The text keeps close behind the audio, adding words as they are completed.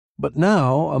But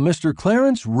now a Mr.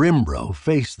 Clarence Rimbrough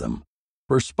faced them,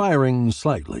 perspiring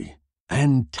slightly,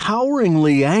 and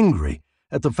toweringly angry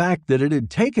at the fact that it had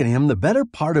taken him the better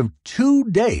part of 2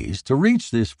 days to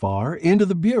reach this far into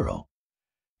the Bureau.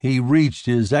 He reached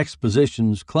his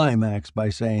exposition's climax by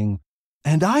saying,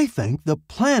 "And I think the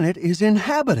planet is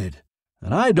inhabited,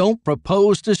 and I don't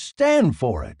propose to stand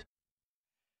for it."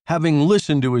 Having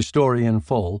listened to his story in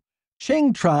full,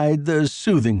 Ching tried the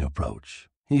soothing approach.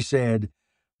 He said,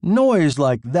 "Noise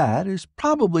like that is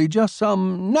probably just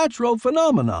some natural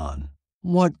phenomenon."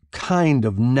 "What kind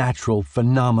of natural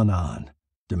phenomenon?"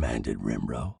 demanded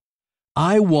Rimbrough.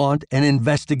 "I want an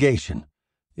investigation.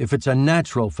 If it's a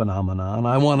natural phenomenon,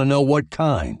 I want to know what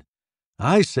kind.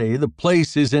 I say the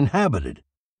place is inhabited.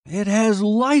 It has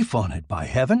life on it, by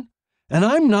heaven, and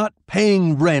I'm not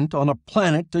paying rent on a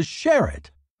planet to share it.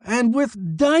 And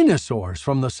with dinosaurs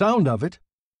from the sound of it.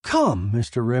 Come,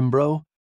 Mr. Rimbrough,